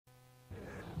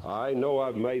I know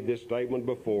I've made this statement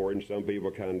before, and some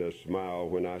people kind of smile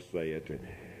when I say it,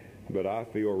 but I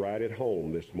feel right at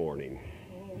home this morning.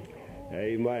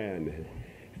 Amen.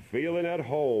 Feeling at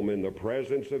home in the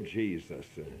presence of Jesus.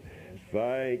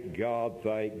 Thank God,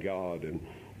 thank God. And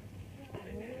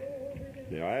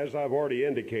now, as I've already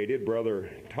indicated, Brother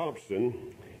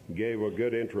Thompson gave a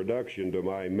good introduction to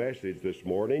my message this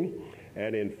morning.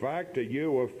 And in fact,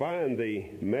 you will find the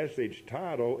message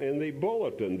title in the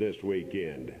bulletin this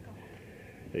weekend.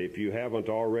 If you haven't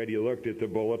already looked at the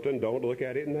bulletin, don't look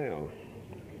at it now.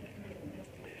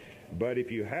 But if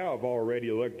you have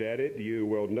already looked at it, you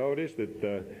will notice that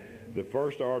the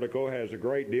first article has a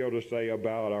great deal to say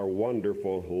about our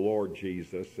wonderful Lord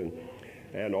Jesus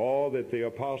and all that the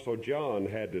Apostle John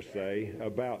had to say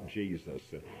about Jesus.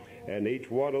 And each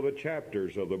one of the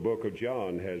chapters of the book of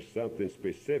John has something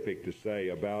specific to say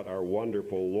about our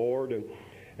wonderful Lord.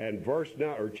 And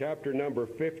chapter number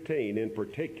 15 in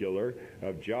particular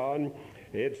of John,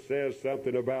 it says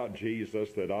something about Jesus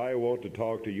that I want to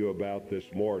talk to you about this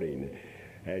morning.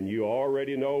 And you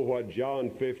already know what John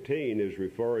 15 is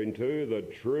referring to, the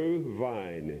true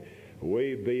vine,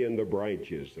 we being the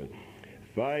branches.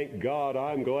 Thank God,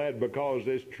 I'm glad, because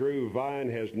this true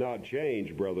vine has not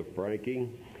changed, Brother Frankie.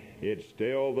 It's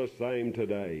still the same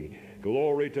today.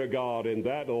 Glory to God. And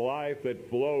that life that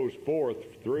flows forth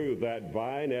through that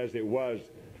vine, as it was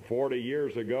 40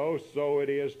 years ago, so it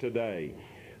is today.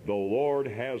 The Lord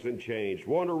hasn't changed. I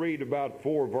want to read about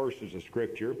 4 verses of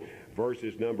Scripture,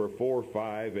 verses number 4,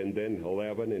 5, and then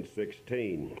 11 and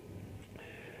 16.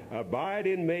 Abide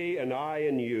in me, and I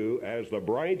in you, as the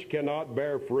branch cannot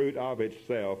bear fruit of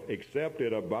itself, except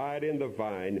it abide in the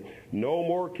vine. No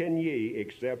more can ye,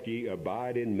 except ye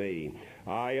abide in me.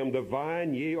 I am the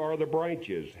vine, ye are the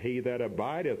branches. He that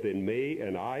abideth in me,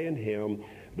 and I in him,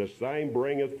 the same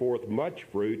bringeth forth much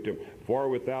fruit, for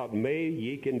without me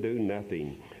ye can do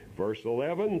nothing. Verse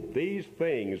 11, these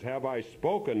things have I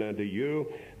spoken unto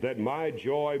you, that my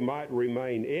joy might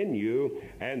remain in you,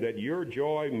 and that your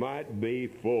joy might be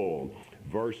full.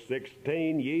 Verse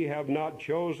 16, ye have not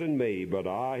chosen me, but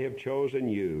I have chosen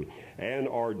you, and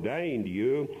ordained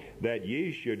you, that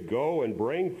ye should go and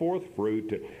bring forth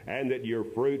fruit, and that your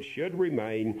fruit should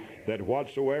remain, that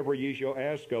whatsoever ye shall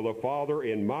ask of the Father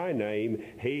in my name,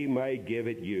 he may give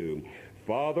it you.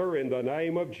 Father, in the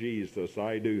name of Jesus,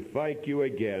 I do thank you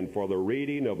again for the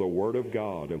reading of the Word of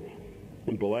God.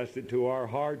 Bless it to our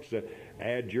hearts.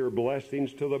 Add your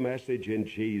blessings to the message. In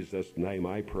Jesus' name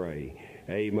I pray.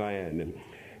 Amen.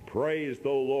 Praise the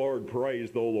Lord.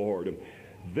 Praise the Lord.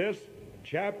 This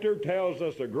chapter tells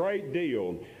us a great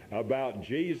deal about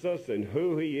Jesus and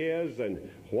who he is and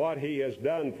what he has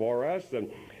done for us. And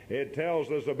it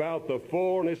tells us about the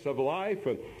fullness of life.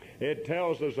 It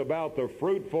tells us about the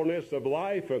fruitfulness of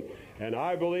life, and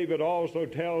I believe it also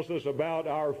tells us about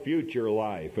our future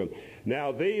life.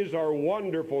 Now, these are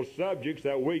wonderful subjects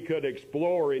that we could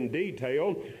explore in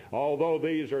detail, although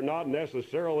these are not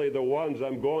necessarily the ones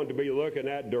I'm going to be looking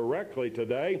at directly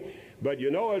today. But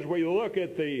you know, as we look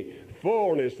at the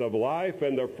fullness of life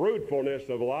and the fruitfulness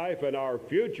of life and our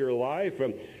future life,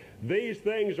 these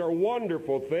things are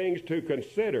wonderful things to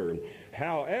consider.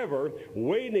 However,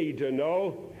 we need to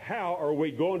know, how are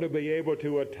we going to be able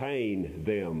to attain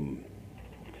them?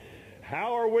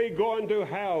 How are we going to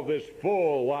have this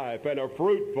full life and a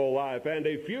fruitful life and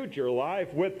a future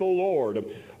life with the Lord?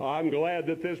 I'm glad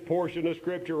that this portion of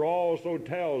Scripture also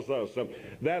tells us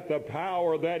that the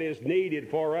power that is needed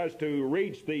for us to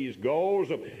reach these goals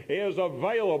is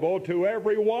available to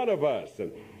every one of us.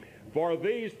 For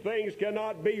these things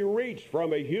cannot be reached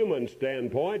from a human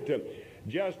standpoint.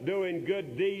 Just doing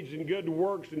good deeds and good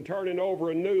works and turning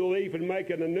over a new leaf and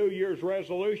making a New Year's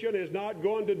resolution is not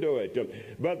going to do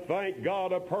it. But thank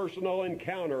God, a personal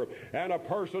encounter and a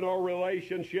personal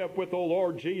relationship with the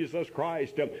Lord Jesus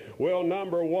Christ will,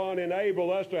 number one,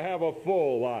 enable us to have a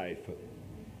full life,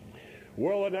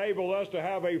 will enable us to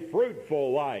have a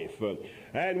fruitful life,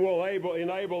 and will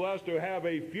enable us to have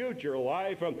a future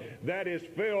life that is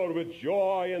filled with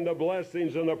joy and the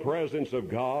blessings and the presence of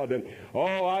God. And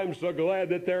oh, I'm so glad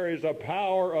that there is a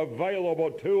power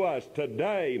available to us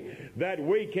today that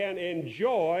we can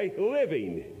enjoy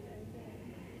living.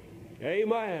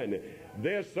 Amen.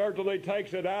 This certainly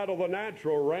takes it out of the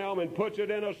natural realm and puts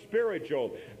it in a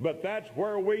spiritual. But that's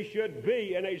where we should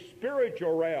be, in a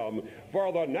spiritual realm.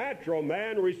 For the natural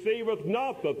man receiveth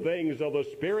not the things of the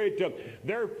Spirit.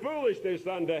 They're foolishness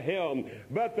unto him.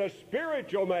 But the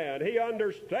spiritual man, he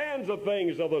understands the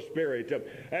things of the Spirit.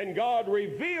 And God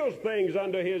reveals things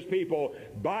unto his people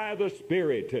by the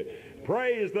Spirit.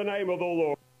 Praise the name of the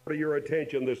Lord for your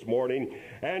attention this morning.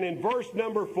 And in verse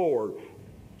number 4,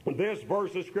 This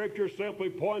verse of Scripture simply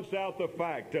points out the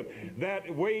fact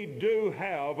that we do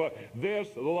have this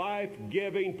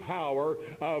life-giving power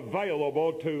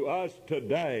available to us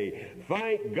today.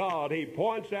 Thank God. He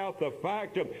points out the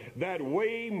fact that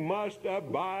we must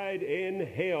abide in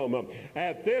Him.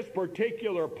 At this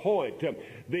particular point,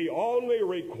 the only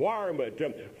requirement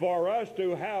for us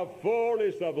to have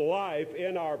fullness of life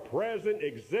in our present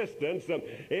existence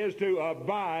is to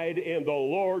abide in the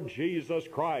Lord Jesus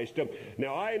Christ.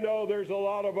 Now, I know there's a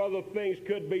lot of other things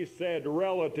could be said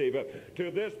relative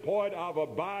to this point of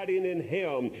abiding in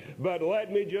Him, but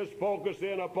let me just focus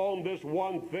in upon this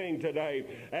one thing today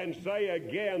and say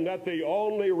again that the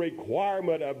only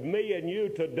requirement of me and you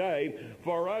today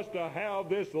for us to have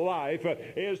this life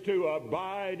is to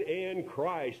abide in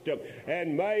Christ.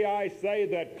 And may I say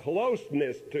that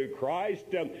closeness to Christ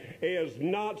is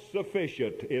not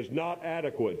sufficient, is not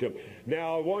adequate.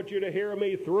 Now, I want you to hear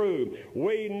me through.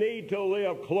 We need to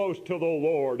live close to the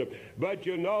Lord. But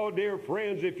you know, dear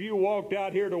friends, if you walked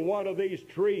out here to one of these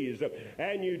trees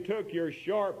and you took your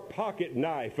sharp pocket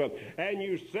knife and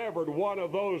you severed one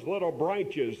of those little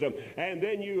branches and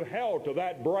then you held to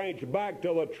that branch back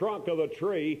to the trunk of the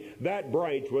tree, that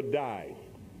branch would die.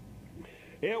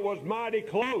 It was mighty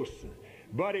close,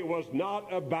 but it was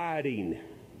not abiding.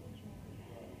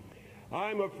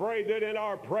 I'm afraid that in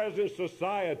our present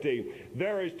society,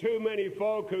 there is too many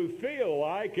folk who feel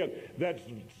like that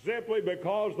simply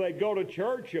because they go to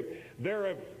church, they're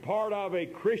a part of a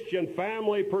Christian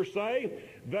family per se.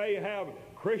 They have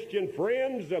Christian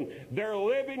friends, they're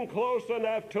living close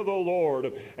enough to the Lord.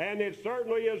 And it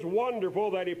certainly is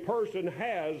wonderful that a person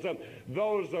has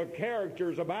those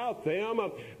characters about them,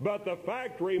 but the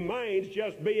fact remains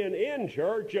just being in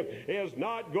church is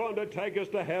not going to take us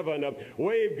to heaven.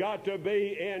 We've got to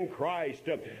be in Christ.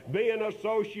 Being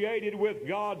associated with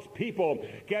God's people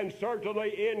can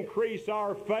certainly increase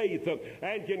our faith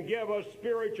and can give us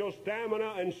spiritual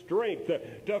stamina and strength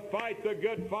to fight the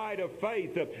good fight of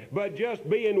faith. But just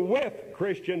being with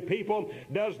Christian people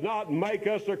does not make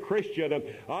us a Christian.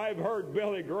 I've heard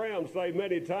Billy Graham say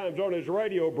many times on his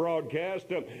radio broadcast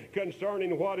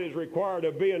concerning what is required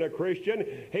of being a Christian.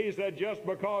 He said just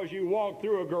because you walk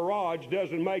through a garage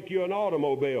doesn't make you an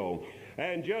automobile.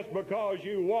 And just because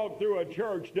you walk through a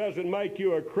church doesn't make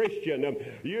you a Christian.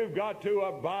 You've got to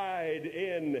abide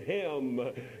in Him.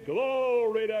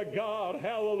 Glory to God.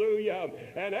 Hallelujah.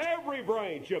 And every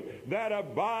branch that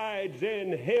abides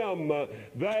in Him,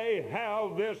 they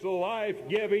have this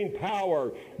life-giving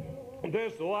power.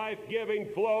 This life-giving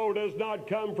flow does not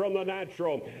come from the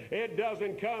natural. It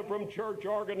doesn't come from church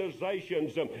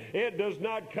organizations. It does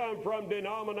not come from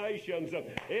denominations.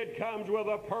 It comes with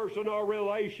a personal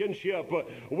relationship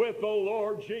with the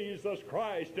Lord Jesus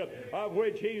Christ, of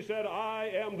which He said,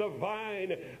 I am the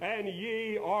vine and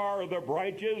ye are the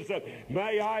branches.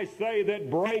 May I say that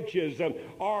branches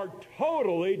are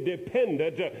totally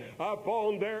dependent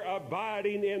upon their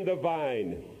abiding in the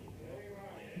vine.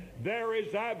 There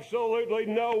is absolutely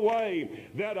no way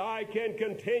that I can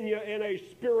continue in a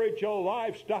spiritual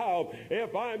lifestyle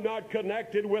if I'm not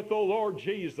connected with the Lord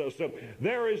Jesus.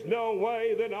 There is no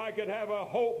way that I can have a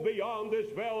hope beyond this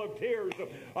vale of tears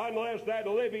unless that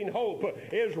living hope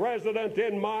is resident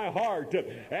in my heart.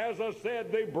 As I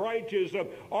said, the branches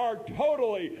are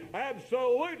totally,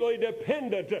 absolutely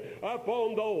dependent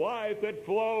upon the life that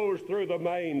flows through the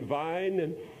main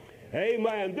vine.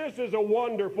 Amen. This is a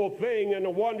wonderful thing and a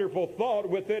wonderful thought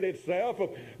within itself,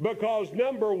 because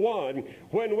number one,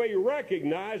 when we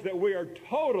recognize that we are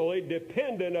totally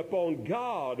dependent upon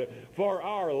God for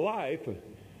our life,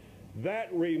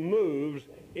 that removes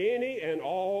any and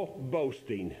all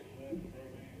boasting.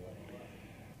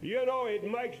 You know, it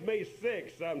makes me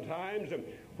sick sometimes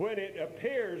when it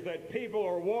appears that people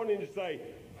are wanting to say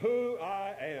who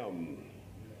I am,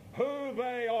 who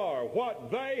they are,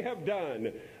 what they have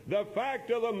done. The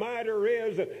fact of the matter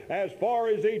is, as far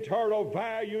as eternal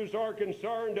values are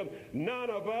concerned, none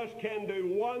of us can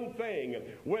do one thing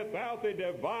without the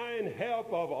divine help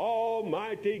of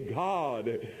Almighty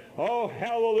God. Oh,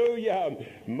 hallelujah.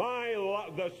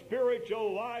 The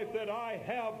spiritual life that I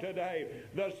have today,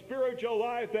 the spiritual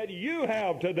life that you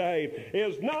have today,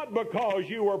 is not because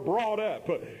you were brought up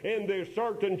in the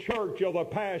certain church of the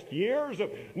past years,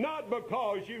 not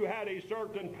because you had a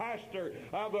certain pastor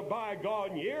of the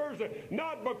bygone years,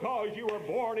 not because you were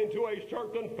born into a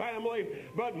certain family,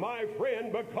 but my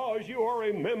friend, because you are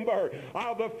a member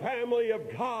of the family of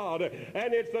God,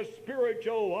 and it's the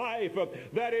spiritual life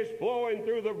that is flowing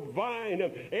through the vine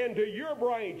into your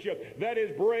branch that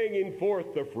is bringing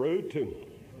forth the fruit.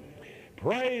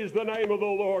 Praise the name of the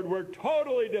Lord. We're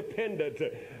totally dependent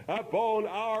upon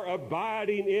our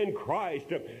abiding in Christ.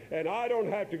 And I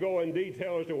don't have to go in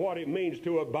detail as to what it means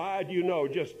to abide. You know,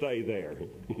 just stay there.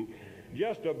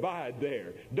 Just abide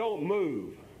there. Don't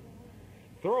move.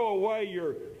 Throw away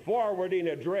your forwarding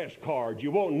address cards.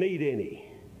 You won't need any.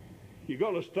 You're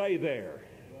going to stay there.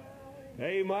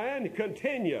 Amen.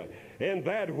 Continue in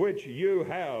that which you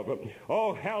have.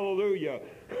 Oh, hallelujah.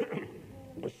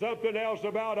 Something else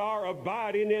about our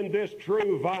abiding in this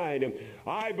true vine.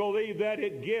 I believe that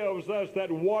it gives us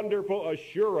that wonderful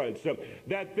assurance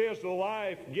that this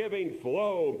life-giving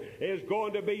flow is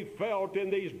going to be felt in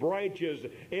these branches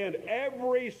in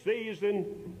every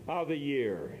season of the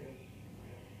year.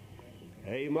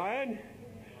 Amen.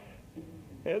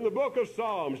 In the book of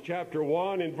Psalms, chapter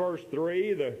 1 and verse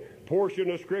 3, the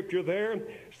portion of Scripture there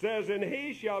says, "And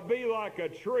he shall be like a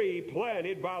tree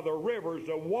planted by the rivers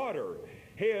of water.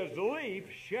 His leaf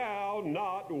shall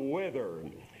not wither."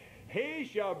 He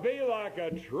shall be like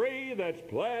a tree that's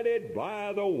planted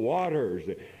by the waters.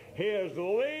 His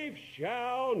leaf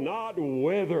shall not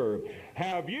wither.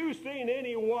 Have you seen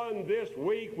anyone this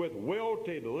week with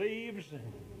wilted leaves?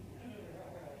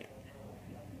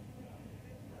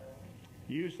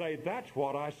 You say, that's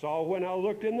what I saw when I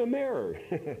looked in the mirror.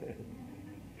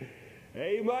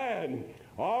 Amen.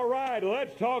 All right,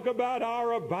 let's talk about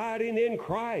our abiding in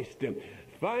Christ.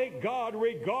 Thank God,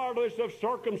 regardless of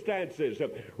circumstances,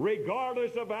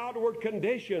 regardless of outward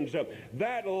conditions,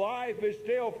 that life is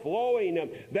still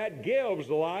flowing, that gives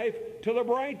life to the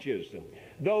branches.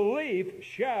 The leaf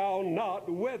shall not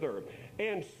wither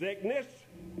in sickness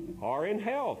or in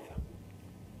health,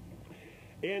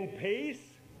 in peace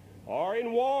or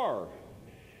in war,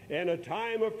 in a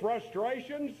time of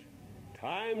frustrations,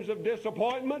 times of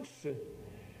disappointments,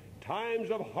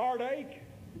 times of heartache,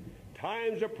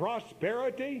 times of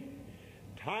prosperity,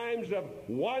 times of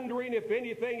wondering if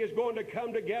anything is going to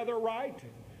come together right,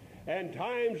 and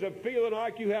times of feeling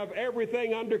like you have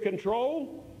everything under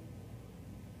control.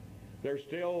 There's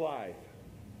still life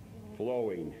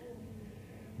flowing,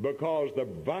 because the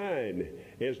vine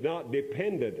is not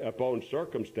dependent upon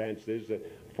circumstances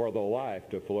for the life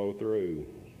to flow through.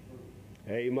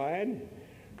 Amen.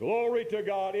 Glory to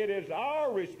God. It is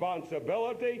our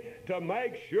responsibility to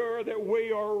make sure that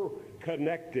we are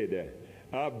connected,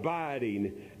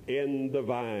 abiding in the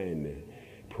vine.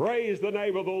 Praise the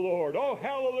name of the Lord. Oh,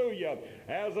 hallelujah.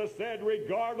 As I said,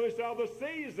 regardless of the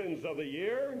seasons of the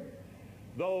year,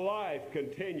 the life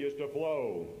continues to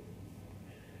flow.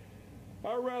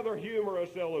 A rather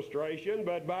humorous illustration,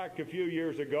 but back a few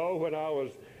years ago when I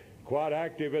was quite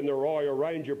active in the Royal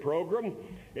Ranger program,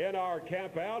 in our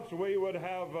campouts, we would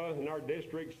have, in our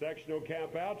district sectional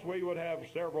campouts, we would have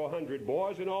several hundred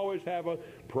boys and always have a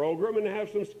program and have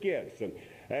some skits.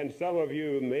 And some of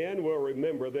you men will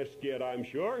remember this skit, I'm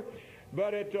sure.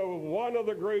 But one of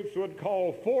the groups would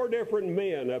call 4 different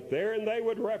men up there, and they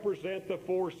would represent the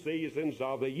 4 seasons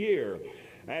of the year.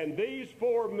 And these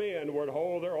 4 men would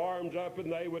hold their arms up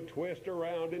and they would twist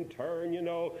around and turn, you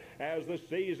know, as the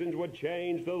seasons would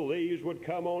change, the leaves would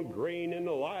come on green and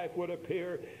the life would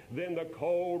appear. Then the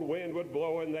cold wind would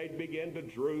blow and they'd begin to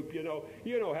droop, you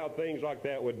know how things like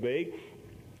that would be.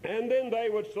 And then they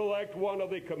would select one of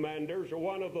the commanders or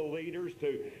one of the leaders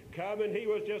to come, and he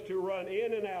was just to run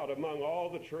in and out among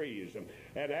all the trees.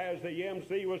 And as the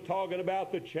MC was talking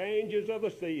about the changes of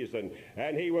the season,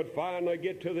 and he would finally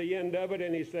get to the end of it,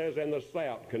 and he says, and the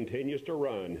sap continues to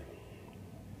run.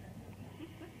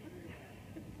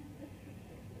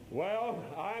 Well,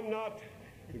 I'm not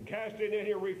casting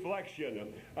any reflection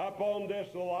upon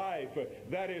this life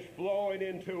that is flowing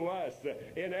into us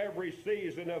in every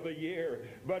season of the year.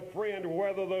 But friend,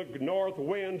 whether the north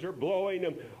winds are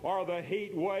blowing or the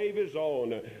heat wave is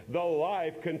on, the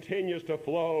life continues to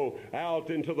flow out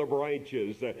into the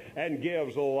branches and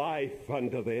gives life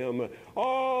unto them.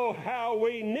 Oh, how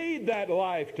we need that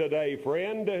life today,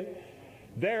 friend.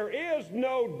 There is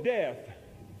no death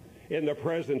in the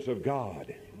presence of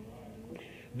God.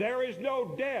 There is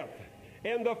no death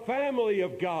in the family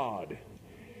of God.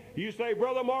 You say,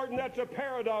 Brother Martin, that's a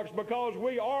paradox, because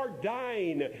we are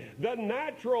dying. The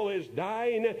natural is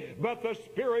dying, but the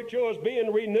spiritual is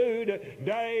being renewed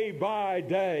day by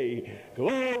day.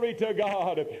 Glory to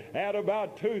God. At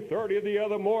about 2:30 the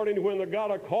other morning, when they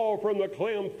got a call from the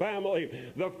Clem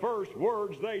family, the first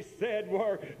words they said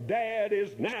were, Dad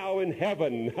is now in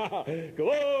heaven.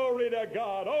 Glory to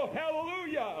God. Oh,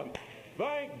 hallelujah.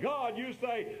 Thank God. You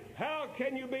say, how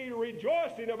can you be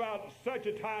rejoicing about such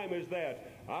a time as that?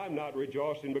 I'm not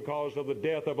rejoicing because of the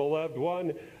death of a loved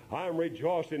one. I'm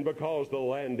rejoicing because the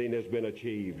landing has been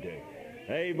achieved.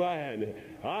 Amen.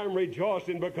 I'm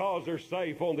rejoicing because they're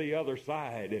safe on the other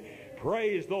side.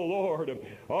 praise the Lord.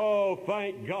 Oh,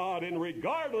 thank God. And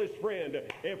regardless, friend,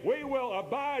 if we will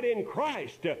abide in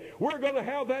Christ, we're going to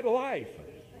have that life.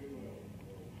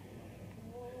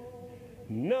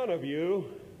 None of you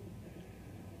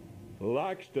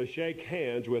likes to shake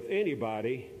hands with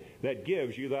anybody that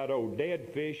gives you that old dead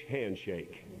fish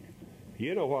handshake.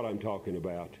 You know what I'm talking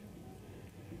about.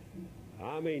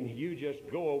 I mean, you just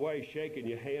go away shaking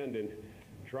your hand and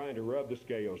trying to rub the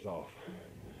scales off.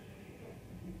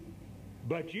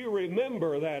 But you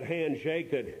remember that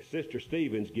handshake that Sister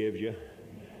Stevens gives you.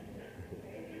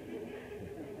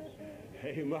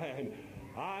 Amen.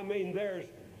 I mean, there's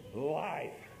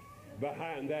life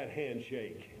behind that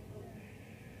handshake.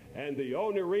 And the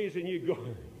only reason you go,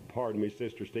 pardon me,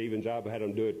 Sister Stevens, I've had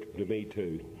them do it to me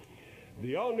too.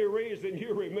 The only reason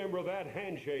you remember that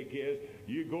handshake is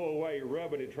you go away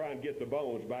rubbing it, trying to get the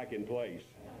bones back in place.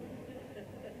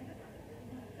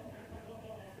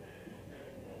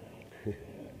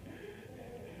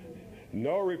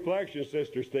 No reflection,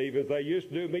 Sister Stevens. They used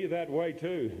to do me that way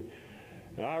too.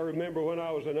 I remember when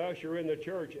I was an usher in the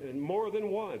church, and more than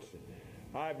once,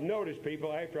 I've noticed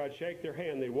people, after I'd shake their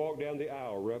hand, they'd walk down the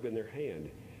aisle rubbing their hand.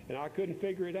 And I couldn't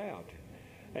figure it out.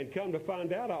 And come to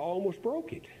find out, I almost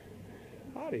broke it.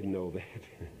 I didn't know that.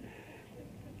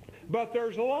 But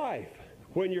there's life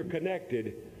when you're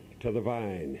connected to the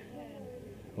vine.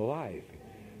 Life.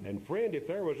 And friend, if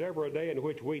there was ever a day in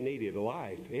which we needed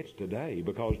life, it's today,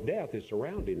 because death is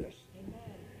surrounding us.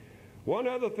 One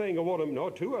other thing I want to know,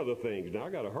 two other things. Now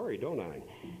I got to hurry, don't I?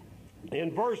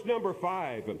 In verse number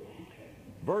 5,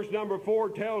 verse number 4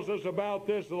 tells us about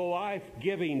this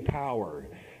life-giving power.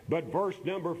 But verse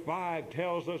number 5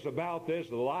 tells us about this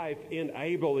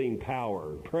life-enabling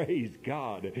power. Praise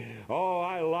God. Oh,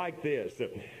 I like this.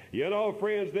 You know,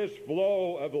 friends, this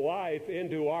flow of life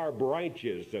into our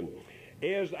branches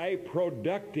is a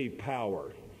productive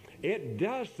power. It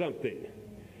does something.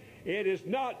 It is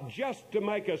not just to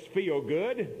make us feel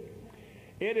good.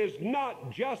 It is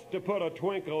not just to put a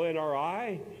twinkle in our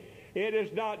eye. It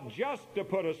is not just to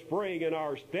put a spring in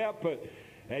our step.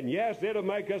 And yes, it'll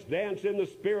make us dance in the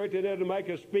Spirit, and it'll make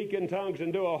us speak in tongues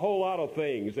and do a whole lot of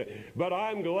things. But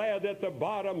I'm glad that the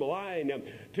bottom line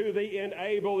to the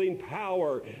enabling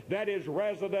power that is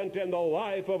resident in the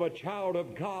life of a child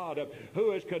of God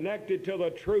who is connected to the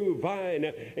true vine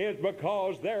is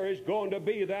because there is going to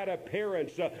be that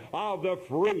appearance of the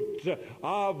fruits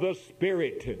of the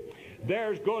Spirit.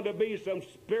 There's going to be some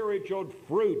spiritual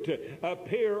fruit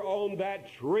appear on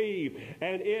that tree,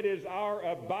 and it is our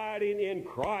abiding in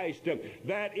Christ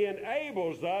that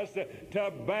enables us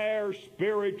to bear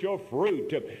spiritual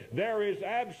fruit. There is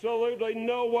absolutely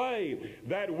no way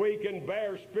that we can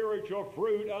bear spiritual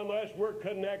fruit unless we're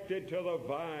connected to the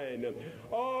vine.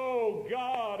 Oh,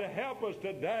 God, help us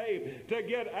today to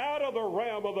get out of the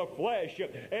realm of the flesh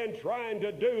and trying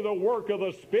to do the work of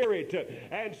the Spirit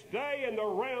and stay in the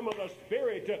realm of the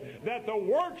Spirit, that the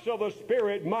works of the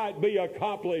Spirit might be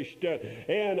accomplished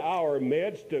in our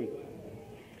midst.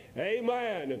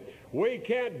 Amen. We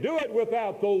can't do it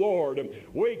without the Lord.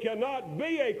 We cannot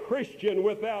be a Christian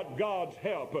without God's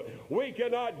help. We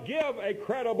cannot give a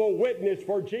credible witness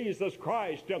for Jesus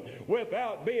Christ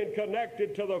without being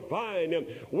connected to the vine.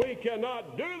 We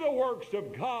cannot do the works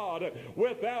of God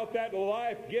without that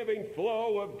life-giving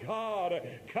flow of God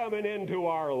coming into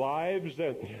our lives.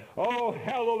 Oh,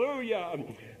 hallelujah.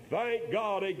 Thank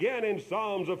God. Again in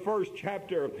Psalms, the 1st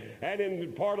chapter, and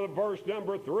in part of verse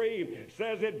number 3,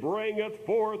 says it bringeth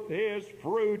forth his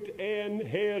fruit in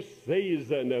his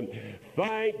season.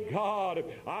 Thank God.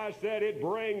 I said it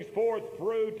brings forth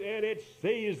fruit in its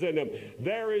season.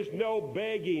 There is no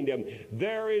begging.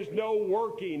 There is no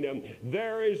working.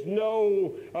 There is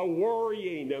no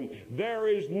worrying. There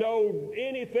is no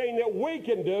anything that we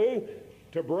can do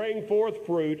to bring forth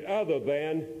fruit other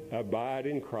than abide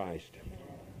in Christ.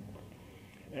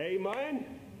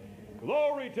 Amen.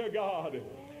 Glory to God.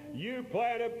 You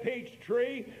plant a peach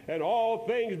tree, and all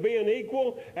things being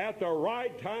equal, at the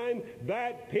right time,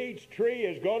 that peach tree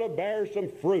is going to bear some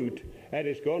fruit, and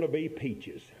it's going to be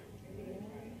peaches.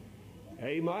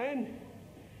 Amen.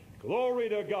 Glory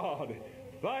to God.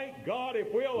 Thank God,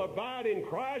 if we'll abide in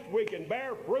Christ, we can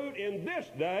bear fruit in this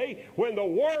day when the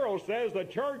world says the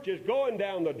church is going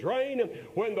down the drain,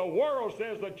 when the world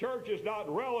says the church is not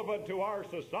relevant to our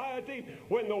society,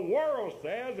 when the world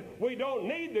says we don't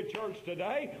need the church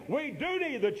today. We do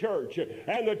need the church,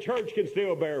 and the church can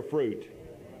still bear fruit.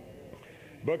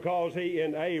 because he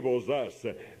enables us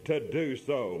to do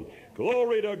so.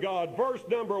 Glory to God. Verse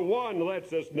number 1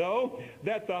 lets us know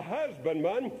that the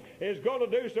husbandman is going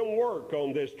to do some work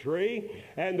on this tree,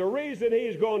 and the reason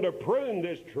he's going to prune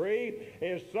this tree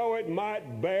is so it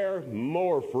might bear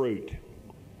more fruit.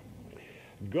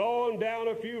 Go on down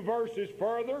a few verses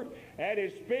further, and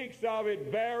it speaks of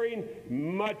it bearing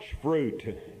much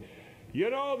fruit. You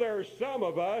know, there's some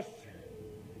of us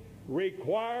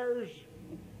requires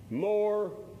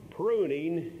more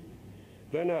pruning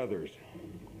than others.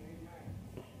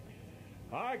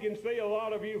 I can see a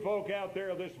lot of you folk out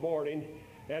there this morning,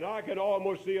 and I can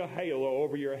almost see a halo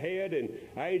over your head and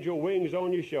angel wings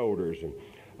on your shoulders.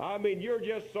 I mean, you're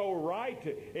just so right,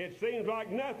 it seems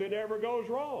like nothing ever goes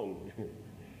wrong.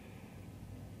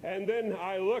 And then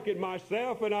I look at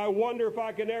myself and I wonder if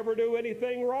I can ever do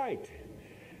anything right.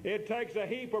 It takes a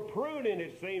heap of pruning,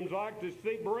 it seems like, to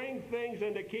bring things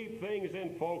and to keep things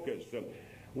in focus.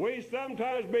 We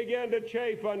sometimes begin to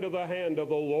chafe under the hand of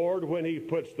the Lord when he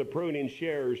puts the pruning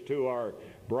shears to our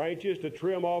branches to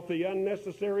trim off the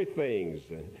unnecessary things.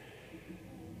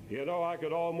 You know, I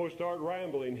could almost start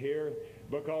rambling here,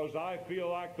 because I feel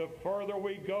like the further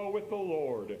we go with the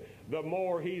Lord, the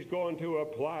more he's going to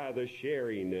apply the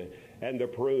shearing and the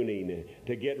pruning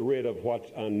to get rid of what's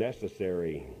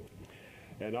unnecessary.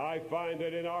 And I find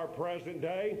that in our present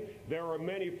day, there are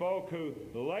many folk who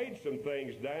laid some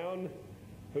things down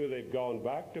who they've gone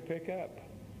back to pick up.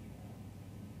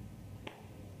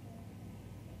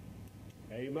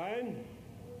 Amen?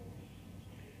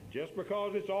 Just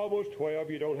because it's almost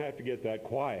 12, you don't have to get that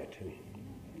quiet.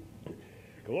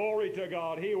 Glory to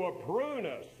God. He will prune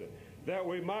us that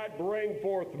we might bring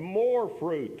forth more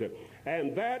fruit.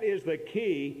 And that is the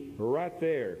key right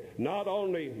there. Not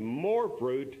only more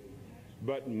fruit,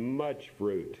 but much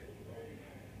fruit.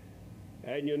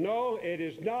 And you know, it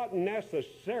is not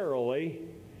necessarily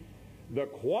the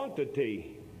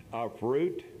quantity of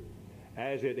fruit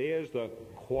as it is the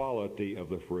quality of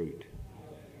the fruit.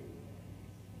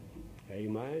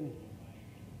 Amen.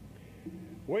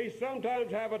 We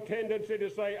sometimes have a tendency to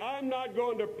say, I'm not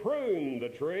going to prune the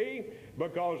tree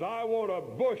because I want a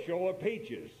bushel of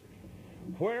peaches.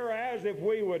 Whereas if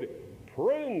we would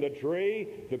prune the tree,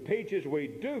 the peaches we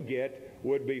do get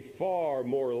would be far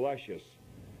more luscious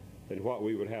than what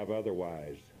we would have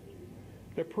otherwise.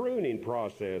 The pruning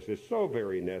process is so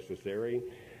very necessary,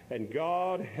 and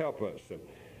God help us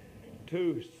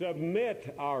to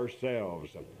submit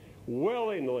ourselves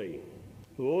willingly,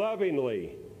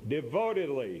 lovingly,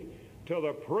 devotedly to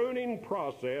the pruning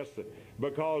process,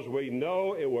 because we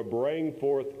know it will bring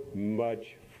forth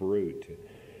much fruit.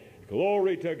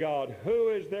 Glory to God. Who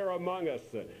is there among us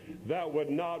that would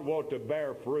not want to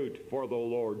bear fruit for the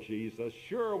Lord Jesus?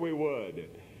 Sure we would.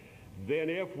 Then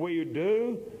if we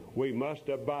do, we must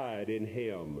abide in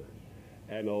him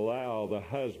and allow the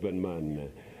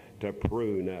husbandman to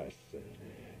prune us.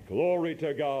 Glory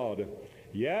to God.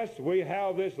 Yes, we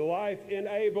have this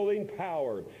life-enabling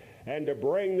power. And to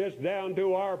bring this down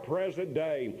to our present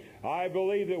day, I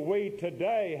believe that we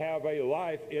today have a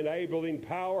life-enabling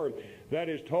power that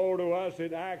is told to us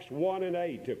in Acts 1 and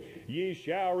 8. Ye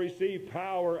shall receive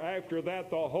power after that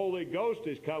the Holy Ghost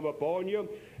is come upon you,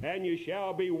 and ye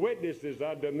shall be witnesses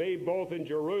unto me both in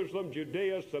Jerusalem,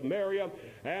 Judea, Samaria,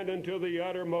 and unto the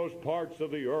uttermost parts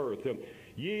of the earth.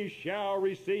 Ye shall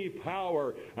receive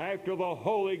power after the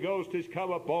Holy Ghost has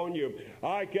come upon you.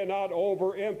 I cannot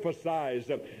overemphasize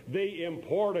the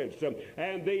importance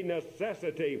and the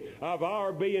necessity of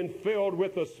our being filled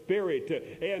with the Spirit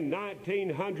in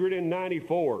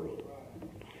 1994.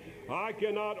 I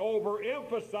cannot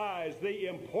overemphasize the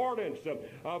importance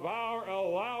of our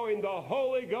allowing the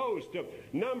Holy Ghost,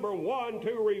 number one,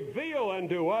 to reveal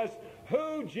unto us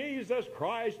who Jesus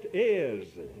Christ is.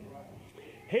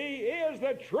 He is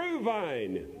the true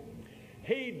vine.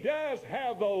 He does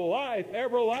have the life,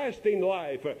 everlasting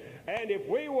life. And if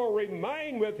we will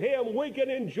remain with him, we can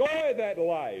enjoy that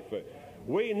life.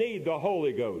 We need the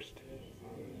Holy Ghost.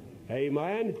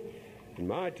 Amen. And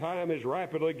my time is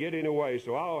rapidly getting away,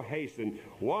 so I'll hasten.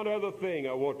 One other thing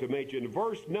I want to mention.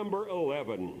 Verse number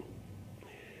 11.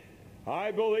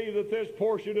 I believe that this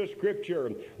portion of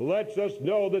Scripture lets us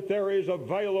know that there is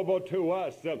available to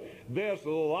us this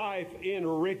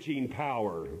life-enriching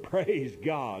power. Praise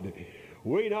God.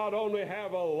 We not only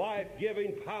have a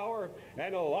life-giving power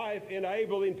and a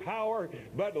life-enabling power,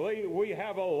 but we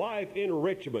have a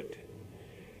life-enrichment.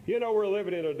 You know, we're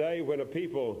living in a day when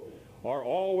people are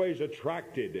always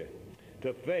attracted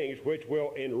to things which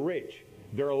will enrich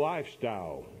their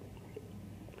lifestyle.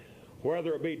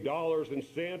 Whether it be dollars and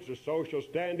cents or social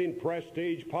standing,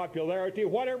 prestige, popularity,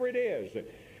 whatever it is,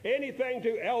 anything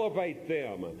to elevate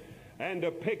them and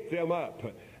to pick them up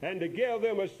and to give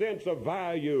them a sense of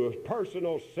value, of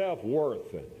personal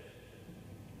self-worth.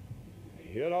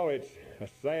 You know, it's a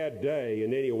sad day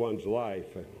in anyone's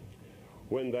life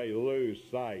when they lose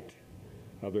sight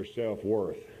of their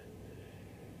self-worth.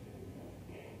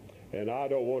 And I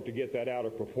don't want to get that out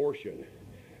of proportion,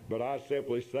 but I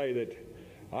simply say that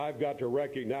I've got to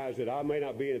recognize that I may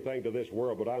not be anything to this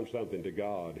world, but I'm something to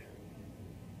God.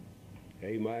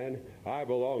 Amen. I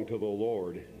belong to the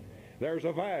Lord. There's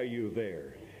a value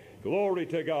there. Glory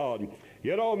to God.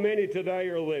 You know, many today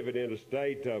are living in a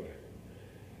state of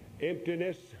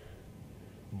emptiness,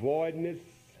 voidness,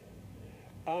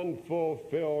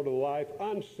 unfulfilled life,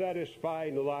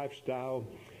 unsatisfying lifestyle.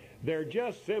 They're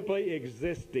just simply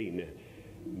existing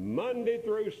Monday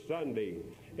through Sunday.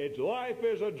 Its life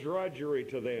is a drudgery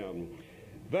to them.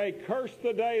 They curse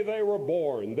the day they were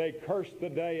born. They curse the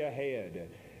day ahead.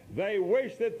 They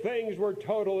wish that things were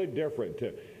totally different.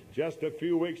 Just a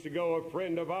few weeks ago, a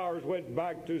friend of ours went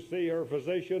back to see her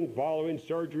physician following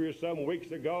surgery some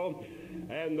weeks ago,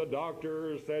 and the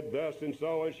doctor said thus and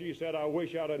so, and she said, I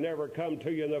wish I'd have never come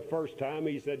to you the first time.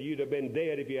 He said, you'd have been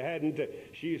dead if you hadn't.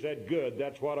 She said, good,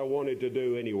 that's what I wanted to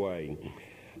do anyway.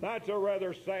 That's a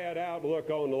rather sad outlook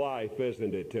on life,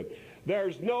 isn't it?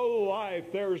 There's no life,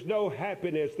 there's no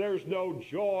happiness, there's no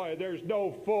joy, there's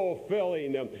no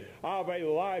fulfilling of a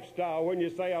lifestyle when you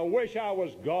say, I wish I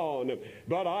was gone.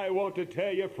 But I want to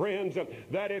tell you, friends,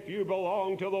 that if you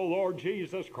belong to the Lord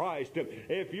Jesus Christ,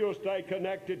 if you'll stay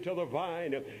connected to the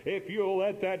vine, if you'll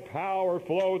let that power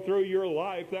flow through your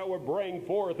life that will bring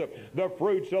forth the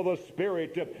fruits of the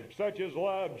Spirit, such as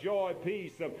love, joy,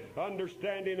 peace,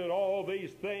 understanding, and all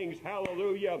these things,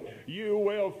 hallelujah, you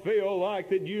will feel like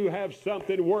that you have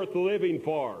something worth living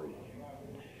for.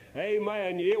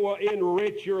 Amen. It will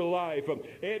enrich your life.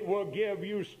 It will give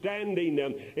you standing.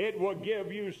 It will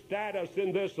give you status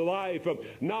in this life,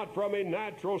 not from a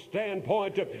natural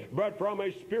standpoint, but from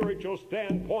a spiritual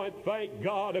standpoint. Thank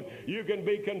God you can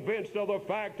be convinced of the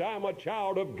fact I'm a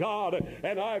child of God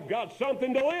and I've got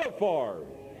something to live for.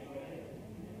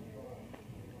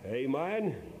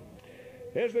 Amen.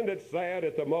 Isn't it sad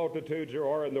that the multitudes there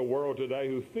are in the world today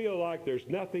who feel like there's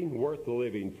nothing worth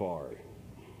living for?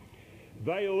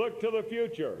 They look to the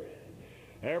future.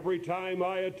 Every time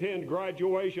I attend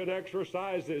graduation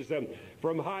exercises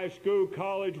from high school,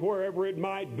 college, wherever it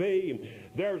might be,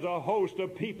 there's a host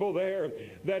of people there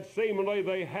that seemingly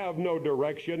they have no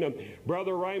direction.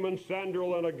 Brother Raymond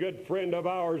Sanderl, a good friend of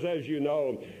ours, as you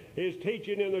know, is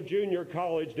teaching in the junior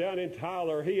college down in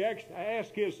Tyler. He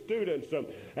asked his students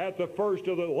at the first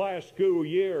of the last school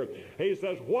year, he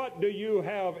says, what do you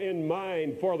have in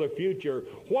mind for the future?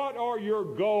 What are your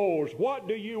goals? What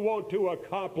do you want to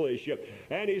accomplish?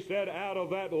 And he said out of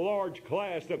that large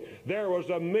class, there was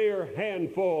a mere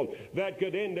handful that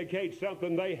could indicate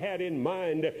something they had in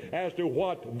mind as to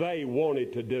what they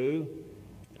wanted to do.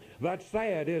 That's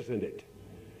sad, isn't it?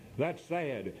 That's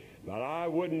sad. But I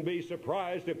wouldn't be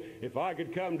surprised if I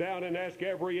could come down and ask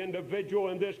every individual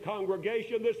in this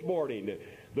congregation this morning,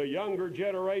 the younger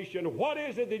generation, what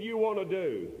is it that you want to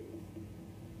do?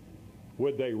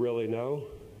 Would they really know?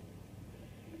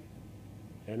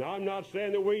 And I'm not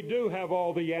saying that we do have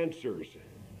all the answers,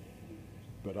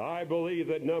 but I believe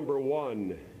that number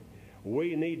one,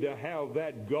 we need to have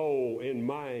that goal in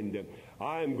mind.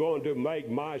 I'm going to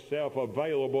make myself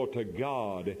available to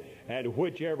God, and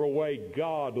whichever way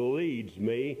God leads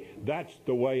me, that's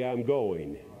the way I'm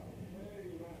going.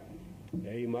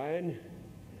 Amen.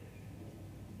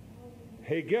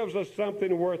 He gives us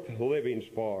something worth living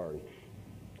for.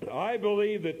 I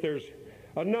believe that there's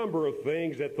a number of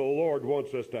things that the Lord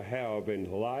wants us to have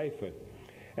in life,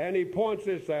 and he points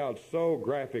this out so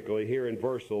graphically here in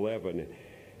verse 11.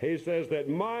 He says that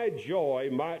my joy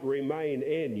might remain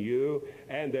in you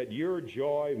and that your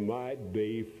joy might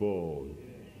be full.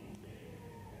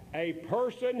 A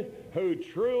person who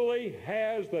truly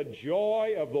has the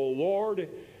joy of the Lord,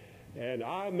 and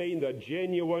I mean the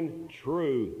genuine,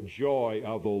 true joy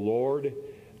of the Lord,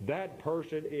 that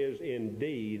person is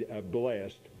indeed a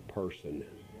blessed person.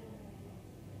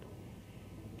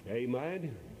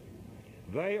 Amen.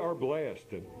 They are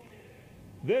blessed.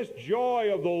 This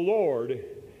joy of the Lord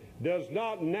does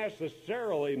not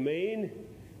necessarily mean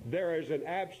there is an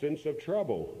absence of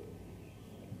trouble.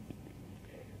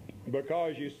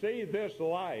 Because you see, this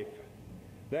life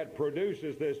that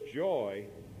produces this joy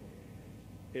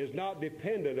is not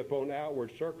dependent upon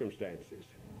outward circumstances.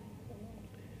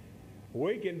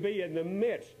 We can be in the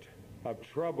midst of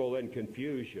trouble and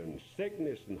confusion,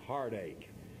 sickness and heartache,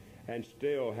 and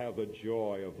still have the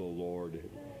joy of the Lord.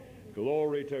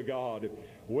 Glory to God.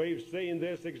 We've seen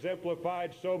this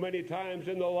exemplified so many times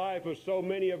in the life of so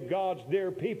many of God's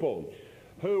dear people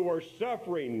who were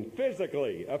suffering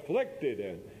physically,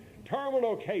 afflicted,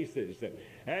 terminal cases,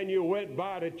 and you went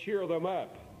by to cheer them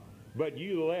up, but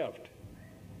you left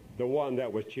the one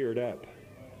that was cheered up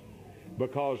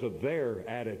because of their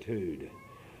attitude.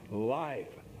 Life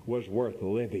was worth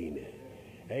living.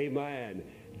 Amen.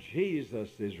 Jesus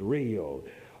is real.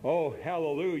 Oh,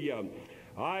 hallelujah.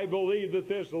 I believe that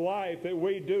this life that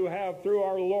we do have through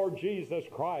our Lord Jesus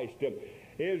Christ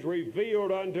is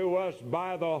revealed unto us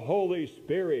by the Holy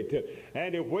Spirit.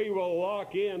 And if we will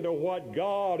lock into what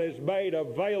God has made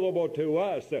available to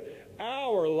us,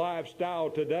 our lifestyle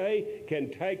today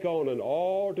can take on an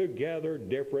altogether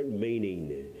different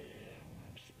meaning.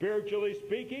 Spiritually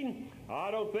speaking,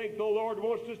 I don't think the Lord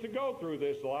wants us to go through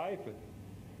this life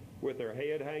with our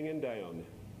head hanging down.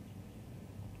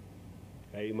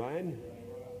 Amen.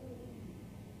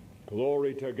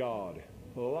 Glory to God.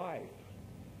 Life.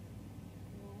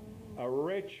 A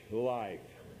rich life.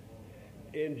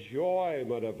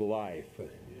 Enjoyment of life.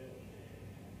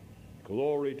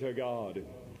 Glory to God.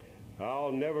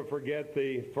 I'll never forget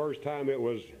the first time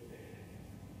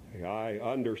I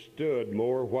understood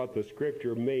more what the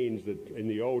Scripture means, that in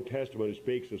the Old Testament it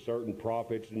speaks of certain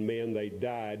prophets and men, they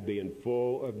died being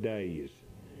full of days.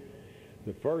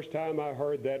 The first time I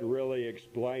heard that really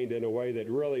explained in a way that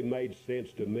really made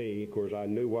sense to me, of course I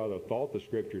knew what I thought the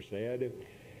Scripture said.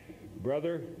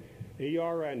 Brother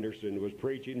E.R. Anderson was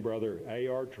preaching Brother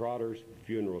A.R. Trotter's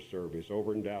funeral service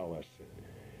over in Dallas.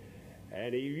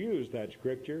 And he used that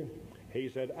Scripture. He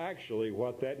said, actually,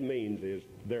 what that means is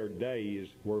their days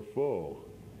were full.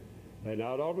 They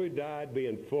not only died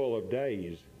being full of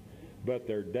days, but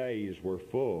their days were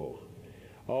full.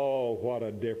 Oh, what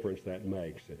a difference that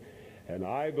makes. And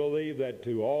I believe that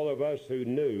to all of us who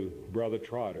knew Brother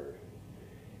Trotter,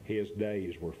 his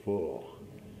days were full.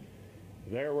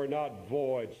 There were not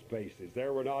void spaces.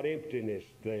 There were not emptiness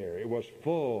there. It was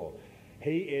full.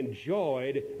 He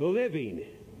enjoyed living.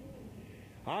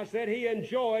 I said he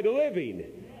enjoyed living.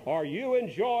 Are you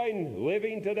enjoying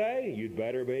living today? You'd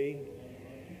better be.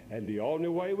 And the only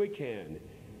way we can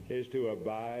is to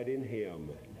abide in him.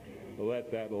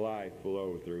 Let that life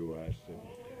flow through us.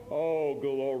 Oh,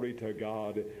 glory to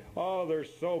God. Oh, there's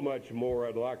so much more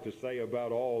I'd like to say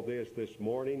about all this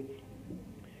morning.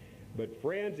 But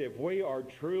friends, if we are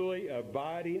truly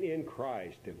abiding in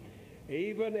Christ,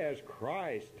 even as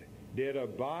Christ did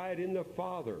abide in the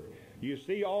Father, you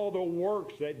see all the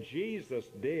works that Jesus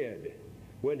did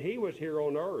when he was here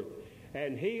on earth.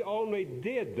 And he only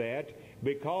did that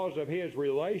because of his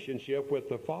relationship with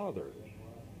the Father.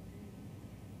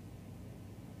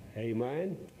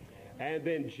 Amen. And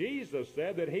then Jesus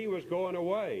said that he was going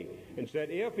away, and said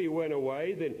if he went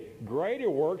away, then greater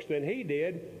works than he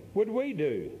did would we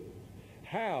do.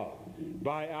 How?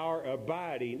 By our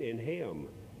abiding in him.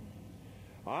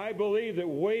 I believe that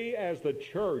we as the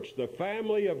church, the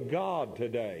family of God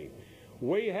today,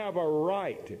 we have a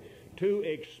right to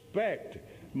expect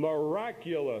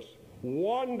miraculous,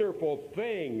 wonderful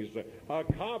things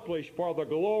accomplished for the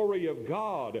glory of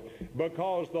God,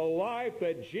 because the life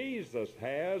that Jesus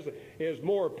has is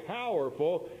more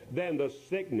powerful than the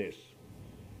sickness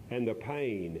and the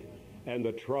pain and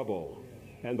the trouble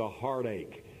and the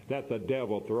heartache that the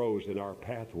devil throws in our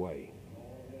pathway.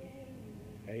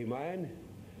 Amen.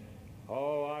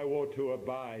 Oh, I want to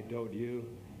abide, don't you?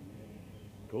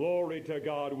 Glory to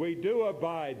God. We do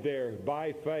abide there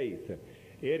by faith.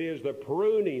 It is the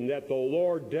pruning that the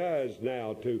Lord does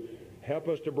now to help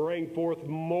us to bring forth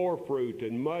more fruit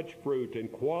and much fruit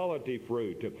and quality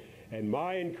fruit. And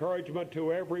my encouragement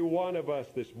to every one of us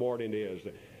this morning is,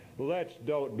 let's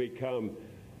don't become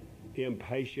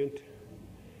impatient.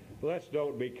 Let's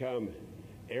don't become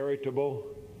irritable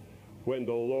when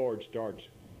the Lord starts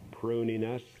pruning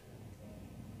us.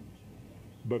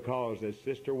 Because as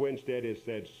Sister Winstead has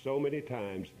said so many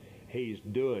times, he's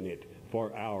doing it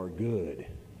for our good.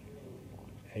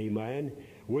 Amen.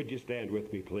 Would you stand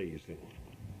with me, please?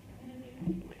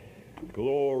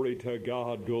 Glory to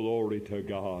God, glory to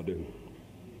God.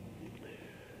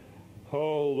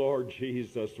 Oh, Lord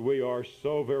Jesus, we are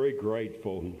so very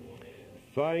grateful,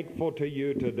 thankful to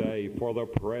you today for the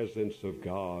presence of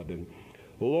God. And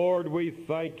Lord, we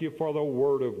thank you for the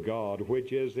Word of God,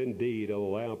 which is indeed a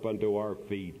lamp unto our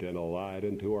feet and a light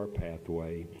unto our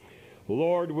pathway.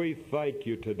 Lord, we thank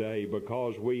you today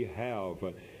because we have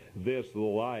this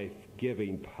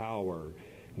life-giving power,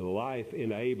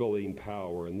 life-enabling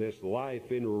power, and this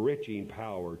life-enriching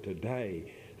power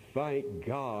today. Thank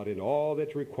God, and all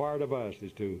that's required of us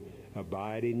is to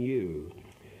abide in you.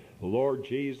 Lord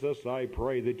Jesus, I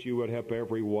pray that you would help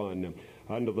everyone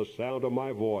under the sound of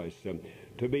my voice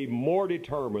to be more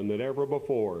determined than ever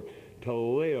before to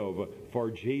live for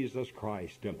Jesus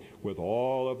Christ with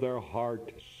all of their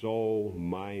heart, soul,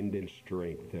 mind, and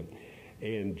strength.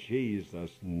 In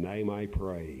Jesus' name I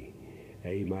pray.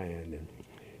 Amen.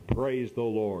 Praise the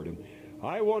Lord.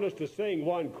 I want us to sing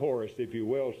one chorus, if you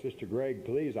will, Sister Gregg,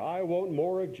 please. I want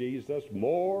more of Jesus,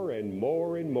 more and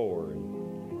more and more.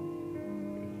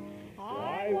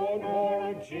 I want more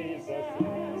of Jesus,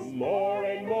 more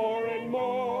and more and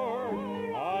more.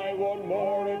 I want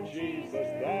more of Jesus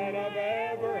than I've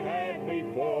ever had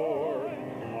before.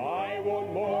 I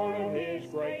want more of His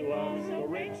great love, so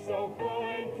rich, so full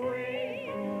and free.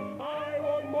 I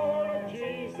want more of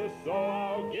Jesus, so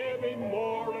I'll give Him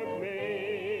more of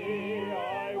me.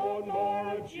 I want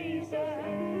more of Jesus,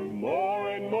 more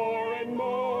and more and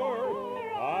more.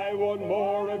 I want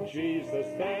more of Jesus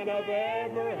than I've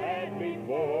ever